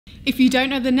If you don't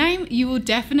know the name, you will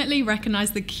definitely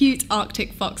recognize the cute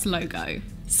Arctic fox logo.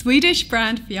 Swedish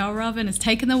brand Fjallraven has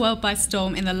taken the world by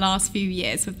storm in the last few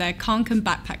years with their kanken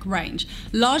backpack range,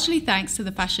 largely thanks to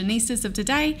the fashionistas of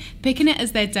today picking it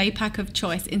as their day pack of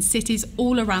choice in cities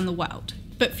all around the world.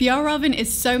 But Fjallraven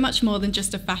is so much more than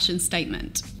just a fashion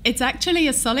statement. It's actually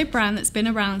a solid brand that's been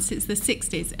around since the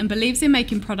 60s and believes in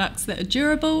making products that are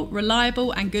durable,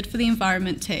 reliable and good for the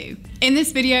environment too. In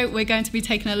this video, we're going to be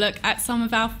taking a look at some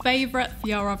of our favourite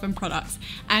Fjallraven products.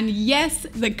 And yes,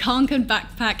 the kanken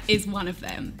backpack is one of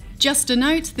them. Just a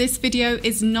note, this video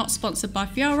is not sponsored by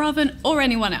Fjallraven or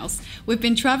anyone else. We've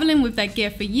been travelling with their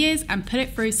gear for years and put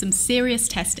it through some serious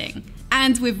testing.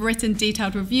 And we've written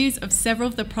detailed reviews of several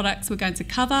of the products we're going to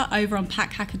cover over on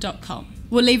packhacker.com.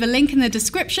 We'll leave a link in the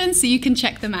description so you can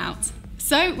check them out.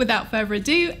 So without further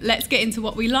ado, let's get into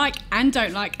what we like and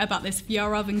don't like about this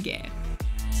Fjallraven gear.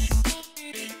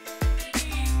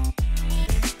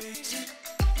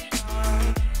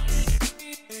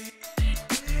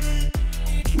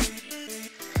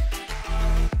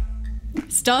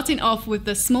 Starting off with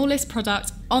the smallest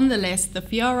product on the list, the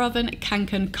Fjallraven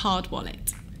kanken card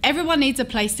wallet. Everyone needs a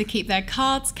place to keep their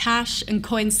cards, cash and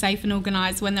coins safe and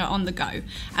organised when they're on the go,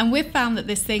 and we've found that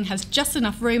this thing has just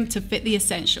enough room to fit the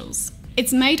essentials.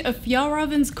 It's made of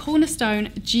Fjallraven's cornerstone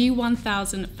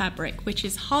G1000 fabric, which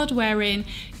is hard wearing,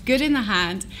 good in the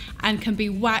hand and can be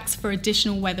waxed for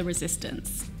additional weather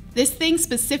resistance. This thing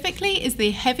specifically is the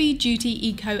heavy duty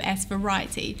Eco S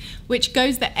variety, which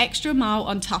goes the extra mile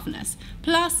on toughness.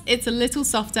 Plus it's a little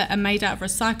softer and made out of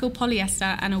recycled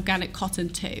polyester and organic cotton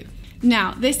too.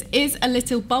 Now, this is a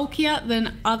little bulkier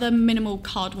than other minimal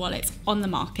card wallets on the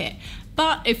market,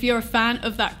 but if you're a fan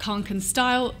of that kanken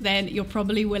style, then you're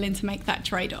probably willing to make that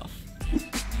trade-off.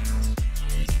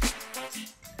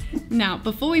 Now,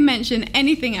 before we mention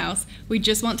anything else, we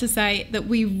just want to say that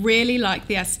we really like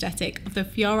the aesthetic of the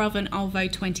Fjallraven Alvo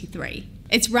 23.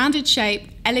 Its rounded shape,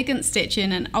 elegant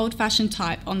stitching and old-fashioned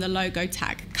type on the logo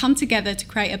tag come together to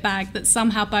create a bag that's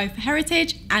somehow both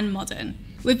heritage and modern.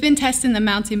 We've been testing the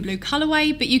mountain blue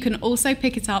colourway, but you can also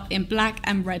pick it up in black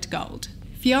and red gold.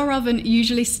 Fjallraven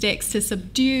usually sticks to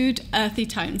subdued, earthy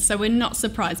tones, so we're not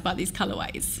surprised by these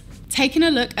colourways. Taking a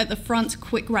look at the front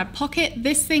quick grab pocket,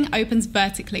 this thing opens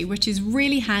vertically, which is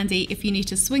really handy if you need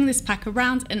to swing this pack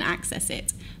around and access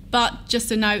it. But just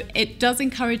a note, it does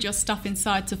encourage your stuff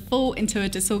inside to fall into a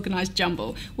disorganised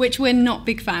jumble, which we're not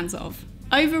big fans of.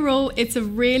 Overall, it's a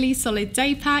really solid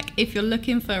day pack if you're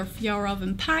looking for a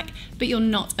Fjallraven pack, but you're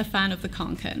not a fan of the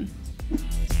kanken.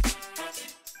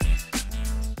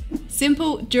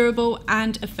 Simple, durable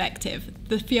and effective,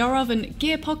 the Fjallraven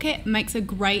gear pocket makes a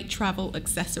great travel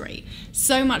accessory.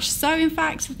 So much so in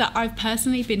fact that I've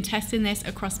personally been testing this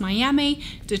across Miami,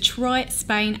 Detroit,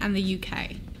 Spain and the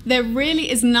UK. There really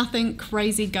is nothing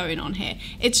crazy going on here.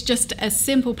 It's just a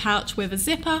simple pouch with a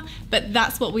zipper, but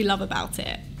that's what we love about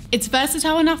it. It's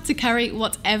versatile enough to carry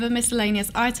whatever miscellaneous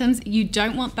items you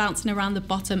don't want bouncing around the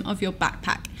bottom of your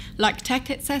backpack, like tech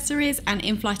accessories and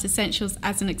in-flight essentials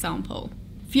as an example.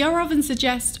 Fjallraven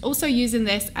suggests also using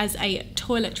this as a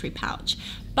toiletry pouch,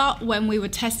 but when we were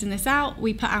testing this out,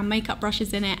 we put our makeup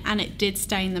brushes in it and it did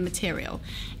stain the material.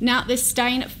 Now this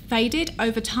stain faded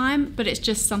over time, but it's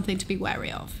just something to be wary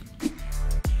of.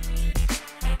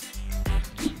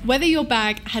 Whether your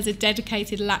bag has a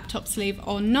dedicated laptop sleeve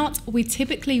or not, we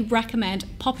typically recommend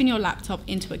popping your laptop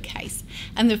into a case,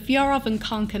 and the Fjallraven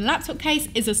kanken laptop case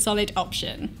is a solid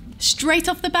option. Straight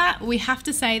off the bat, we have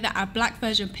to say that our black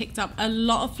version picked up a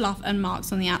lot of fluff and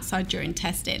marks on the outside during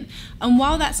testing, and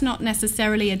while that's not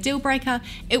necessarily a deal breaker,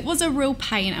 it was a real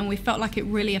pain and we felt like it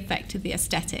really affected the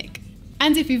aesthetic.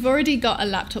 And if you've already got a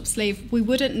laptop sleeve, we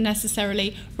wouldn't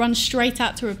necessarily run straight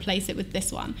out to replace it with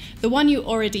this one. The one you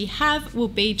already have will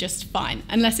be just fine,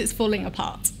 unless it's falling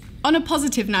apart. On a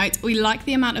positive note, we like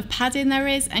the amount of padding there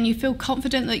is, and you feel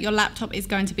confident that your laptop is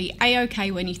going to be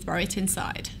a-okay when you throw it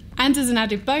inside. And as an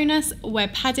added bonus, where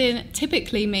padding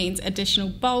typically means additional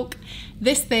bulk,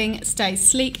 this thing stays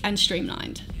sleek and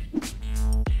streamlined.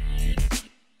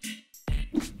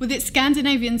 With its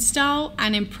Scandinavian style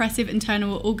and impressive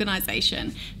internal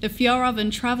organisation, the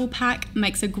Fjallraven travel pack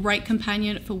makes a great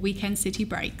companion for weekend city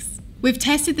breaks. We've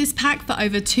tested this pack for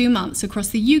over 2 months across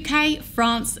the UK,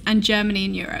 France and Germany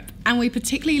and Europe, and we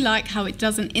particularly like how it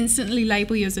doesn't instantly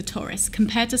label you as a tourist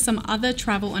compared to some other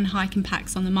travel and hiking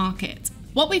packs on the market.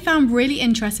 What we found really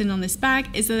interesting on this bag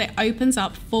is that it opens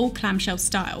up full clamshell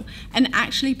style and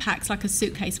actually packs like a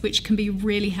suitcase, which can be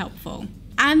really helpful.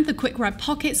 And the quick grab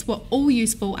pockets were all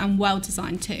useful and well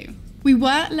designed too. We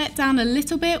were let down a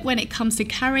little bit when it comes to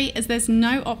carry, as there's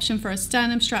no option for a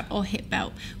sternum strap or hip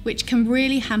belt, which can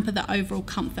really hamper the overall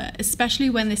comfort, especially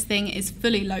when this thing is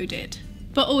fully loaded.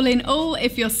 But all in all,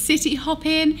 if you're city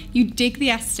hopping, you dig the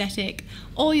aesthetic,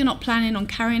 or you're not planning on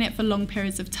carrying it for long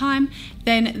periods of time,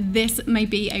 then this may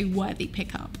be a worthy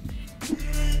pickup.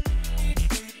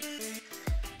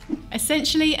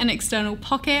 Essentially an external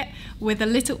pocket with a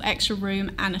little extra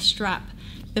room and a strap.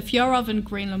 The Fjallraven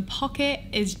Greenland Pocket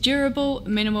is durable,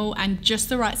 minimal, and just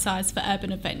the right size for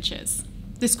urban adventures.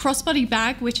 This crossbody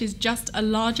bag, which is just a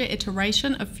larger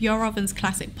iteration of Fjallraven's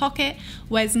classic pocket,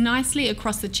 wears nicely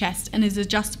across the chest and is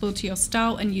adjustable to your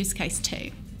style and use case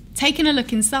too. Taking a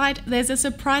look inside, there's a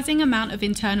surprising amount of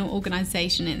internal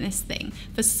organisation in this thing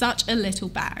for such a little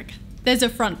bag. There's a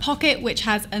front pocket which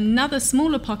has another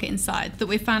smaller pocket inside that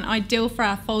we found ideal for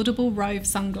our foldable Rove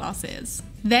sunglasses.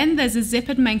 Then there's a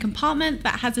zippered main compartment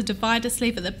that has a divider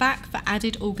sleeve at the back for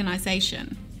added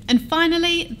organisation. And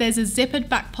finally, there's a zippered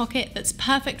back pocket that's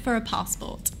perfect for a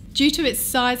passport. Due to its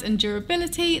size and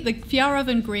durability, the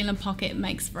Fjallraven Greenland Pocket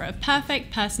makes for a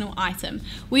perfect personal item.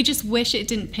 We just wish it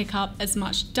didn't pick up as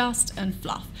much dust and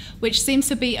fluff, which seems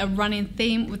to be a running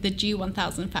theme with the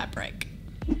G1000 fabric.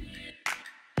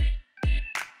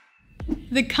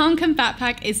 The kanken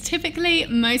backpack is typically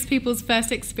most people's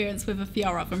first experience with a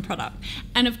Fjallraven product,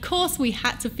 and of course we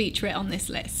had to feature it on this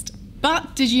list.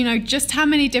 But did you know just how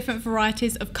many different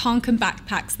varieties of kanken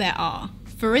backpacks there are?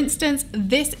 For instance,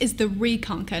 this is the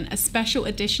re-kanken, a special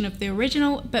edition of the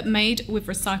original but made with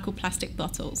recycled plastic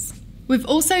bottles. We've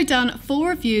also done full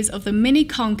reviews of the mini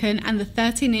kanken and the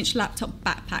 13-inch laptop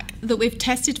backpack that we've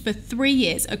tested for 3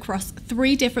 years across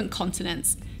 3 different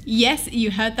continents. Yes,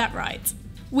 you heard that right.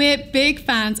 We're big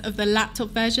fans of the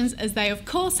laptop versions, as they of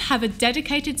course have a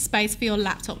dedicated space for your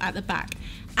laptop at the back,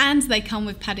 and they come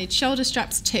with padded shoulder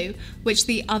straps too, which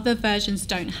the other versions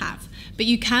don't have, but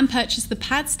you can purchase the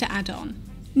pads to add on.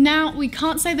 Now, we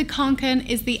can't say the kanken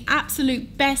is the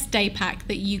absolute best day pack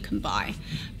that you can buy,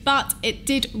 but it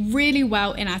did really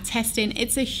well in our testing.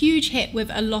 It's a huge hit with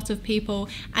a lot of people,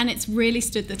 and it's really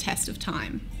stood the test of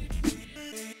time.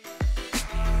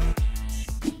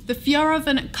 The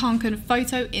Fjallraven kanken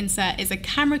photo insert is a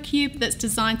camera cube that's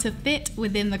designed to fit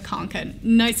within the kanken.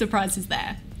 No surprises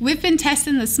there. We've been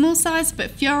testing the small size,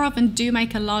 but Fjallraven do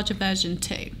make a larger version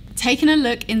too. Taking a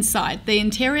look inside, the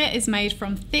interior is made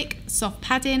from thick, soft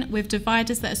padding with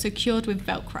dividers that are secured with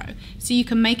Velcro, so you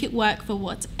can make it work for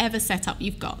whatever setup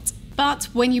you've got. But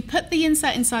when you put the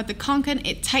insert inside the kanken,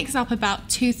 it takes up about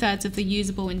 2/3 of the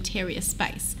usable interior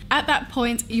space. At that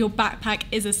point, your backpack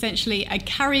is essentially a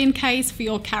carrying case for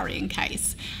your carrying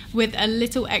case, with a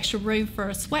little extra room for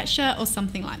a sweatshirt or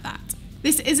something like that.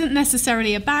 This isn't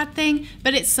necessarily a bad thing,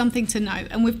 but it's something to note,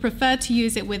 and we've preferred to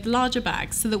use it with larger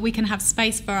bags so that we can have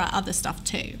space for our other stuff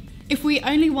too. If we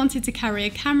only wanted to carry a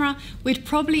camera, we'd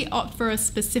probably opt for a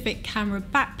specific camera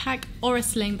backpack or a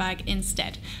sling bag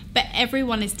instead, but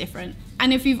everyone is different.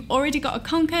 And if you've already got a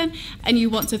kanken and you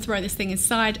want to throw this thing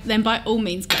inside, then by all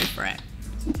means go for it.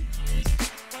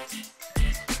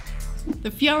 The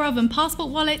Fjallraven passport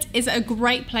wallet is a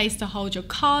great place to hold your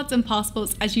cards and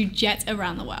passports as you jet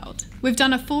around the world. We've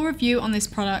done a full review on this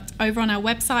product over on our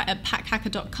website at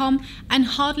packhacker.com and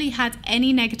hardly had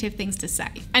any negative things to say.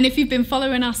 And if you've been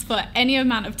following us for any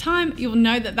amount of time, you'll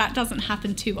know that that doesn't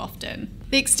happen too often.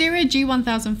 The exterior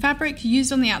G1000 fabric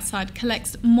used on the outside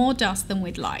collects more dust than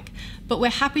we'd like, but we're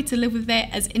happy to live with it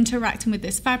as interacting with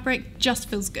this fabric just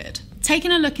feels good.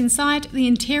 Taking a look inside, the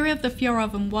interior of the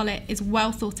Fjallraven wallet is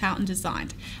well thought out and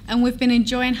designed, and we've been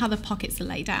enjoying how the pockets are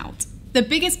laid out. The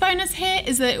biggest bonus here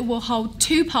is that it will hold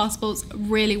 2 passports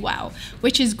really well,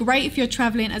 which is great if you're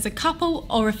traveling as a couple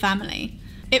or a family.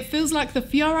 It feels like the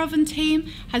Fjallraven team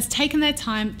has taken their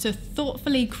time to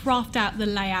thoughtfully craft out the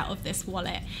layout of this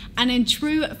wallet, and in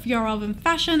true Fjallraven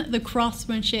fashion, the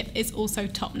craftsmanship is also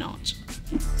top notch.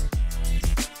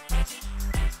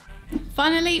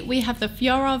 Finally, we have the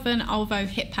Fjallraven Alvo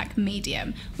Hip Pack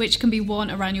Medium, which can be worn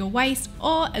around your waist,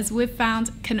 or as we've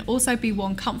found, can also be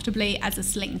worn comfortably as a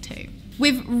sling too.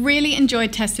 We've really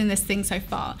enjoyed testing this thing so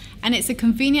far, and it's a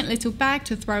convenient little bag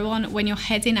to throw on when you're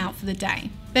heading out for the day.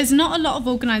 There's not a lot of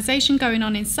organisation going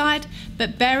on inside,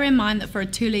 but bear in mind that for a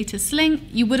 2-litre sling,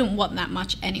 you wouldn't want that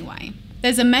much anyway.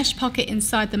 There's a mesh pocket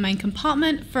inside the main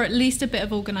compartment for at least a bit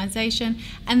of organisation,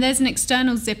 and there's an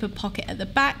external zipper pocket at the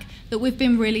back that we've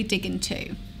been really digging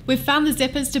to. We've found the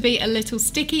zippers to be a little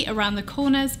sticky around the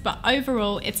corners, but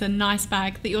overall it's a nice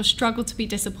bag that you'll struggle to be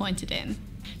disappointed in.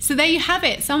 So there you have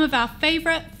it, some of our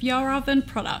favourite Fjallraven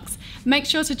products. Make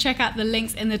sure to check out the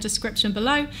links in the description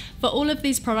below for all of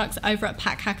these products over at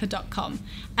packhacker.com.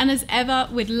 And as ever,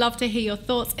 we'd love to hear your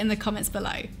thoughts in the comments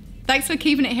below. Thanks for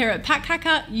keeping it here at Pack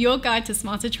Hacker, your guide to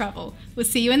smarter travel. We'll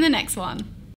see you in the next one.